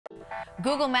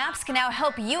Google Maps can now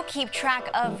help you keep track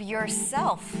of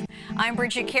yourself. I'm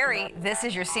Bridget Carey. This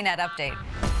is your CNET update.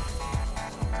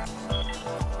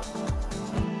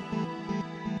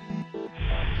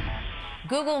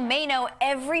 Google may know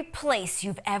every place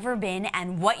you've ever been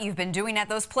and what you've been doing at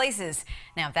those places.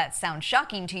 Now, if that sounds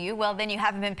shocking to you, well, then you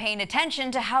haven't been paying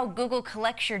attention to how Google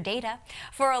collects your data.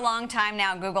 For a long time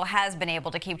now, Google has been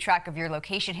able to keep track of your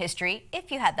location history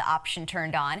if you had the option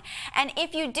turned on. And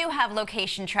if you do have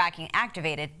location tracking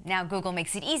activated, now Google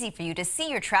makes it easy for you to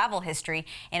see your travel history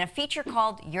in a feature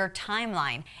called Your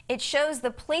Timeline. It shows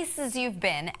the places you've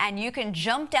been, and you can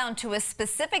jump down to a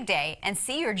specific day and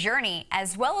see your journey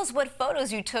as well as what photos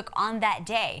you took on that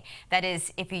day. That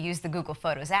is, if you use the Google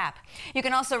Photos app. You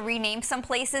can also rename some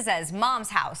places as Mom's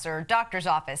House or Doctor's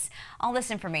Office. All this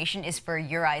information is for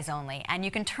your eyes only, and you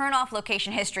can turn off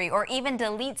location history or even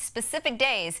delete specific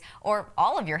days or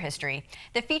all of your history.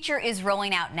 The feature is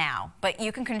rolling out now, but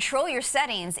you can control your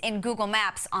settings in Google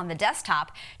Maps on the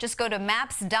desktop. Just go to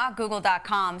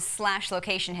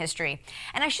maps.google.com/location history.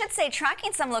 And I should say,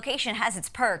 tracking some location has its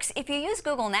perks. If you use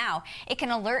Google Now, it can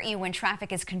alert you when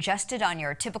traffic is congested on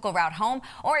your typical route home,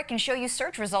 or it can show you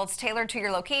search results tailored to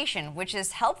your location, which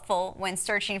is helpful when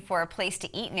searching for a place to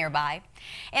eat nearby.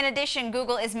 In addition,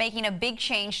 Google is making a big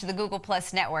change to the Google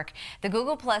Plus network. The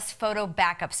Google Plus photo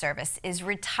backup service is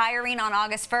retiring on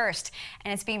August 1st,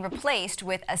 and it's being replaced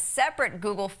with a separate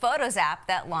Google Photos app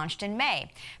that launched in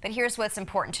May. But here's what's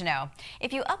important to know.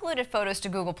 If you uploaded photos to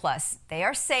Google Plus, they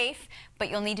are safe, but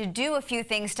you'll need to do a few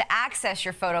things to access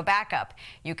your photo backup.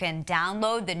 You can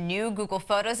download the new Google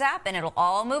Photos app, and it'll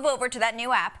all move over to that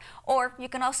new app. Or you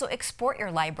can also export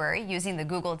your library using the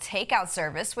Google Takeout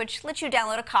service, which lets you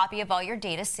download a copy of all your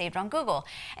data saved on Google.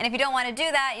 And if you don't want to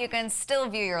do that, you can still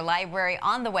view your library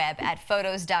on the web at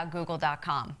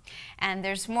photos.google.com. And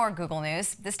there's more Google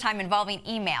news, this time involving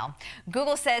email.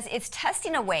 Google says it's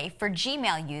testing a way for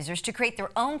Gmail users to create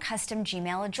their own custom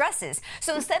Gmail addresses.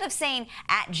 So instead of saying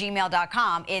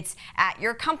 @gmail.com, it's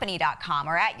 @yourcompany.com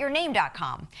or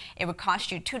 @yourname.com. It would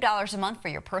cost you $2 a month for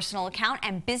your personal account,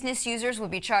 and business users would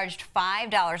be charged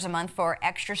 $5 a month for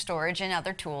extra storage and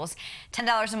other tools.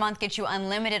 $10 a month gets you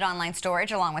unlimited online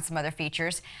storage along with some other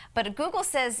features. But Google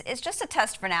says it's just a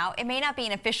test for now. It may not be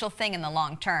an official thing in the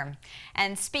long term.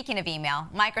 And speaking of email,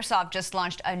 Microsoft just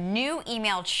launched a new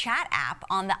email chat app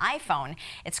on the iPhone.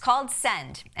 It's called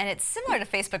Send, and it's similar to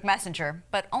Facebook Messenger,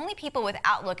 but only people with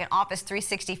Outlook and Office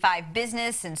 365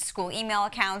 business and school email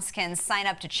accounts can sign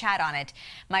up to chat on it.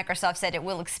 Microsoft said it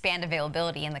will expand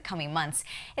availability in the coming months.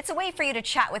 It's a way for you to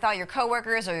chat with all your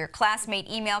coworkers or your classmate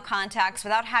email contacts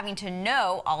without having to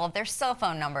know all of their cell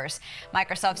phone numbers.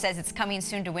 Microsoft says it's coming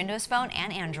soon to Windows Phone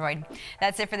and Android.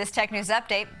 That's it for this tech news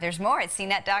update. There's more at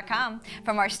CNET.com.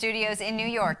 From our studios in New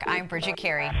York, I'm Bridget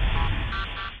Carey.